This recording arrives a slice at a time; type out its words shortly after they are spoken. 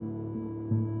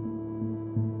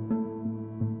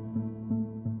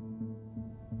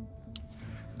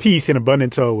Peace and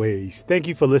abundance always. Thank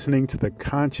you for listening to the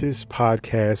Conscious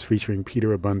Podcast featuring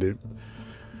Peter Abundant.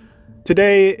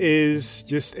 Today is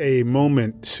just a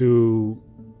moment to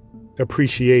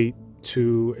appreciate,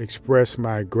 to express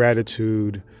my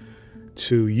gratitude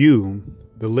to you,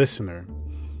 the listener.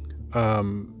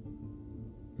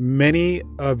 Many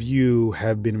of you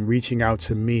have been reaching out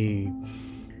to me,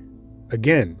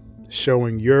 again,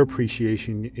 showing your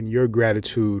appreciation and your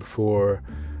gratitude for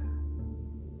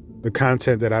the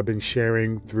content that I've been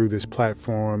sharing through this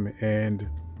platform, and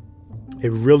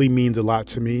it really means a lot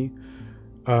to me.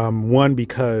 One,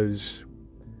 because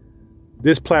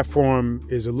this platform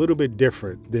is a little bit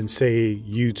different than, say,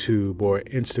 YouTube or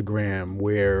Instagram,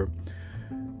 where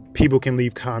people can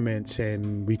leave comments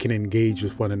and we can engage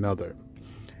with one another.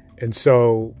 And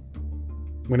so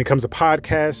when it comes to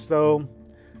podcasts, though,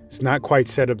 it's not quite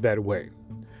set up that way.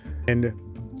 And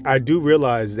I do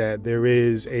realize that there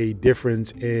is a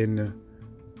difference in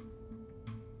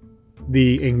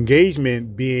the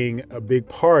engagement being a big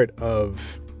part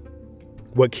of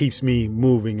what keeps me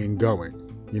moving and going,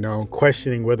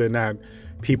 questioning whether or not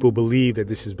people believe that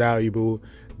this is valuable,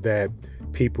 that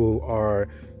people are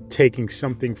taking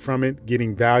something from it,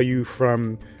 getting value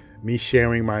from me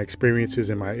sharing my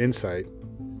experiences and my insight.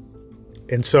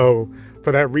 And so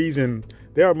for that reason,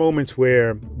 there are moments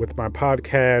where with my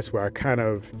podcast where I kind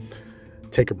of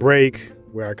take a break,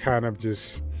 where I kind of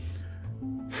just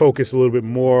focus a little bit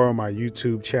more on my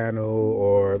YouTube channel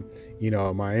or,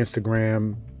 my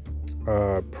Instagram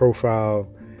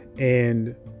profile.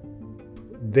 And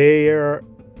there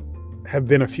have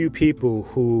been a few people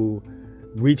who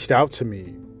reached out to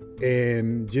me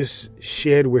and just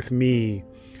shared with me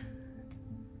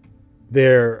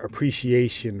their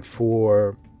appreciation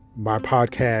for my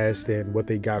podcast and what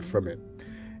they got from it.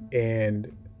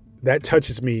 And that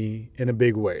touches me in a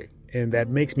big way. And that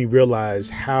makes me realize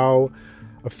how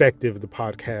effective the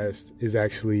podcast is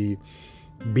actually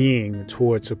being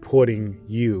towards supporting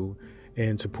you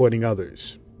and supporting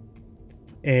others.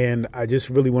 And I just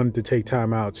really wanted to take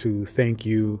time out to thank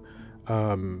you,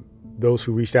 those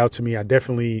who reached out to me. I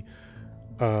definitely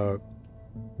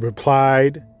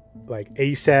replied like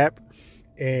ASAP,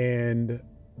 and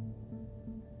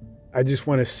I just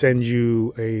want to send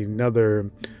you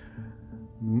another,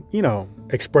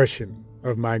 expression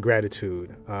of my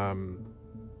gratitude,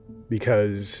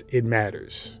 because it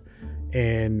matters.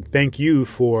 And thank you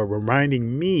for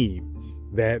reminding me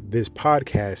that this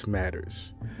podcast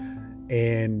matters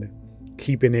and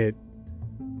keeping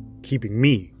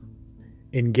me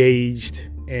engaged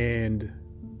and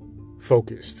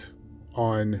focused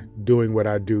on doing what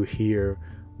I do here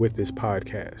with this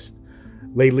podcast.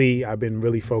 Lately, I've been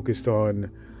really focused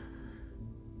on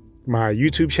my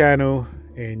YouTube channel,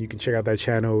 and you can check out that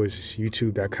channel. It's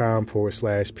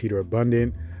youtube.com/Peter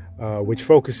Abundant, which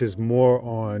focuses more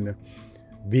on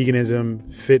veganism,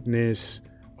 fitness,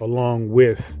 along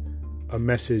with a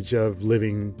message of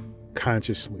living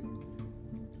consciously.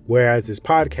 Whereas this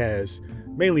podcast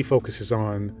mainly focuses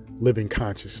on living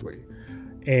consciously.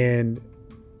 And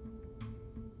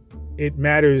it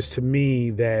matters to me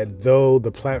that though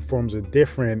the platforms are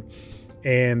different,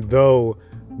 and though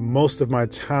most of my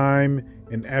time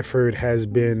and effort has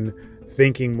been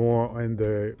thinking more in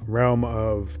the realm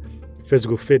of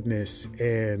physical fitness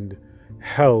and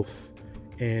health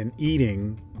and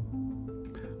eating,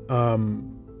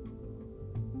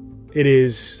 it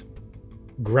is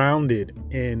grounded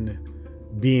in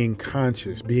being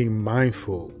conscious, being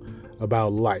mindful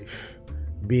about life,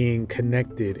 being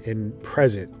connected and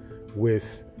present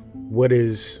with what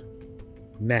is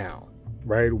now,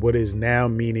 right? What is now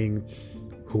meaning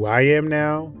who I am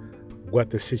now,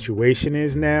 what the situation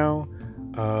is now,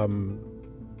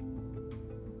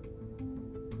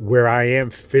 where I am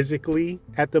physically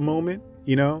at the moment,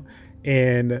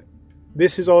 and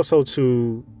this is also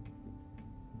to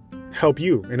help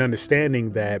you in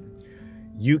understanding that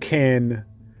you can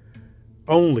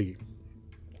only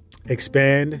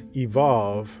expand,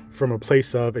 evolve from a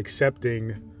place of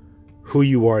accepting who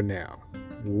you are now,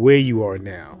 where you are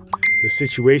now, the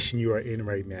situation you are in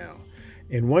right now.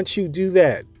 And once you do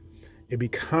that, it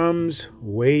becomes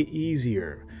way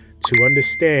easier to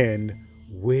understand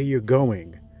where you're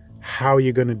going, how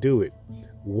you're going to do it,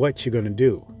 what you're going to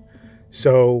do.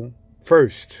 So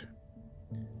first,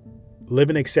 live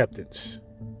in acceptance.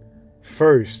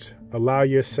 First, allow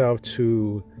yourself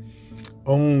to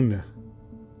own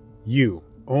you,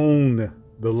 own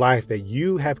the life that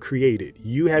you have created.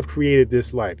 You have created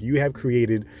this life. You have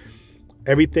created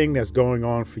everything that's going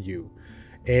on for you.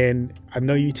 And I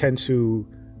know we tend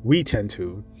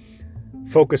to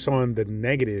focus on the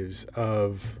negatives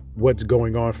of what's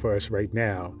going on for us right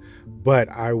now. But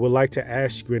I would like to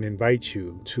ask you and invite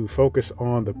you to focus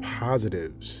on the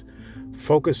positives.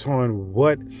 Focus on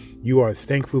what you are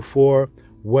thankful for,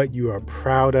 what you are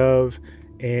proud of,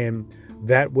 and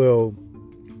that will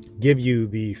give you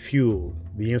the fuel,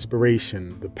 the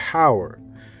inspiration, the power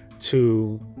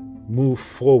to move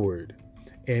forward.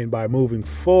 And by moving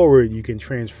forward, you can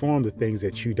transform the things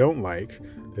that you don't like,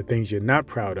 the things you're not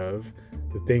proud of,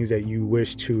 the things that you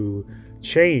wish to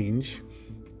change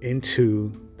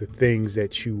into the things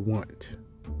that you want.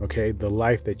 Okay, the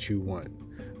life that you want,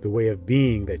 the way of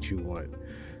being that you want.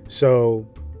 So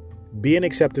be in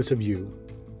acceptance of you.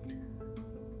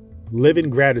 Live in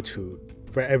gratitude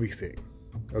for everything.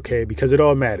 Okay, because it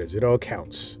all matters. It all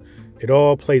counts. It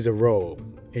all plays a role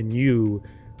in you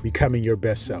becoming your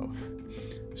best self.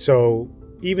 So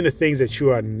even the things that you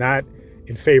are not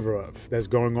in favor of that's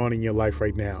going on in your life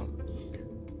right now,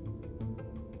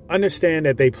 understand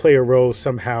that they play a role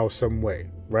somehow, some way,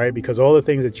 right? Because all the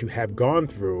things that you have gone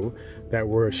through that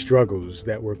were struggles,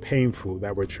 that were painful,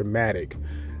 that were traumatic,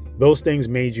 those things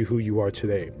made you who you are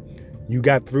today. You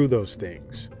got through those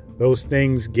things. Those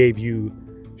things gave you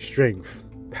strength,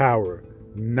 power,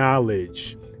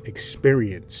 knowledge,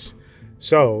 experience.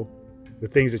 So the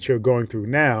things that you're going through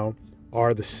now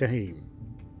are the same.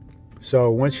 So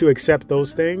once you accept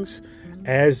those things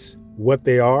as what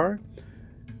they are,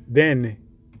 then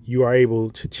you are able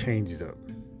to change them.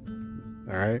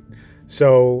 All right.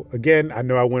 So again, I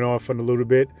know I went off on a little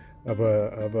bit of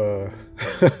a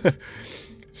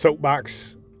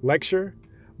soapbox lecture,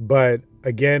 but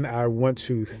again, I want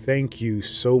to thank you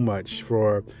so much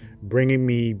for bringing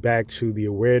me back to the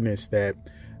awareness that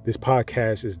this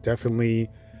podcast is definitely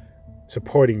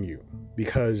supporting you,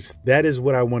 because that is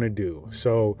what I want to do.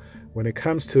 So when it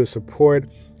comes to support,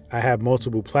 I have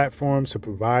multiple platforms to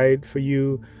provide for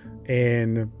you,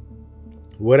 and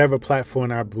whatever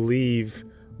platform I believe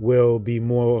will be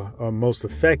most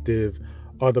effective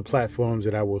are the platforms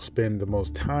that I will spend the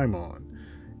most time on.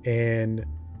 And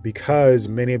because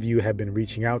many of you have been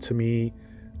reaching out to me,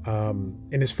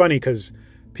 and it's funny because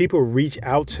people reach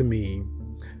out to me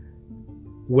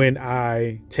when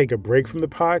I take a break from the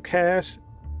podcast,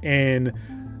 and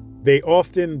they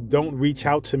often don't reach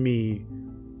out to me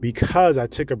because I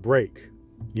took a break.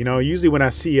 You know, usually when I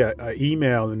see an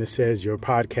email and it says your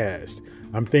podcast,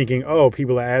 I'm thinking, oh,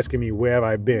 people are asking me, where have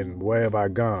I been? Where have I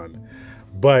gone?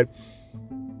 But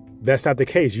that's not the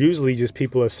case. Usually just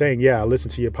people are saying, yeah, I listen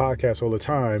to your podcast all the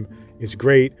time. It's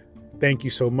great. Thank you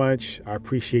so much. I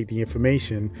appreciate the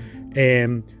information.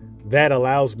 And that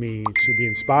allows me to be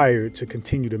inspired to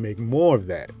continue to make more of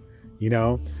that, you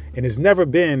know? And it's never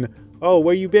been, oh,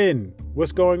 where you been?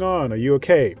 What's going on? Are you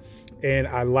okay? And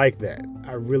I like that.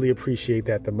 I really appreciate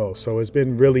that the most. So it's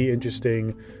been really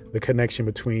interesting, the connection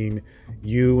between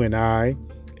you and I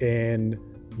and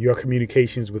your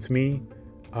communications with me.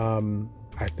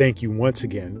 I thank you once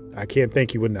again. I can't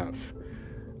thank you enough.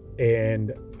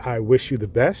 And I wish you the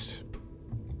best.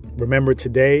 Remember,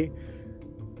 today,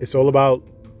 it's all about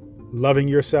loving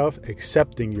yourself,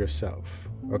 accepting yourself,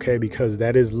 okay? Because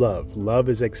that is love. Love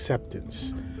is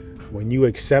acceptance. When you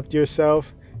accept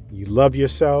yourself, you love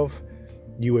yourself,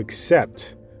 you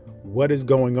accept what is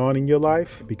going on in your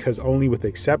life, because only with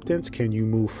acceptance can you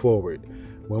move forward.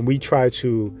 When we try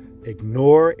to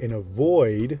ignore and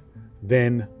avoid,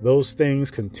 then those things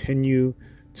continue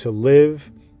to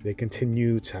live. They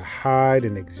continue to hide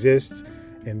and exist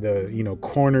in the,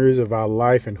 corners of our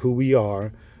life and who we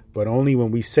are. But only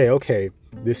when we say, okay,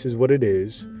 this is what it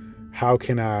is. How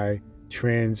can I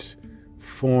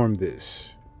transform this,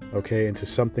 okay, into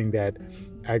something that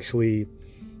actually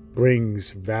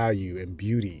brings value and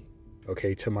beauty,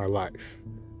 okay, to my life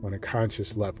on a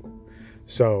conscious level.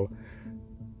 So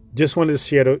just wanted to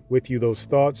share with you those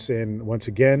thoughts. And once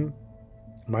again,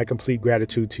 my complete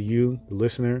gratitude to you, the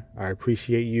listener. I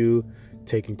appreciate you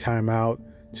taking time out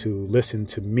to listen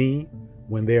to me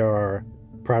when there are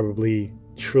probably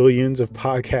trillions of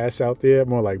podcasts out there,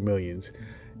 more like millions.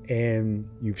 And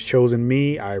you've chosen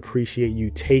me. I appreciate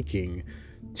you taking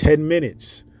 10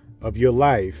 minutes of your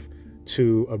life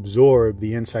to absorb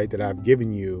the insight that I've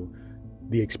given you,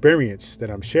 the experience that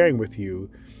I'm sharing with you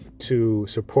to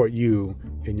support you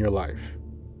in your life.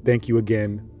 Thank you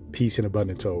again. Peace and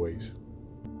abundance always.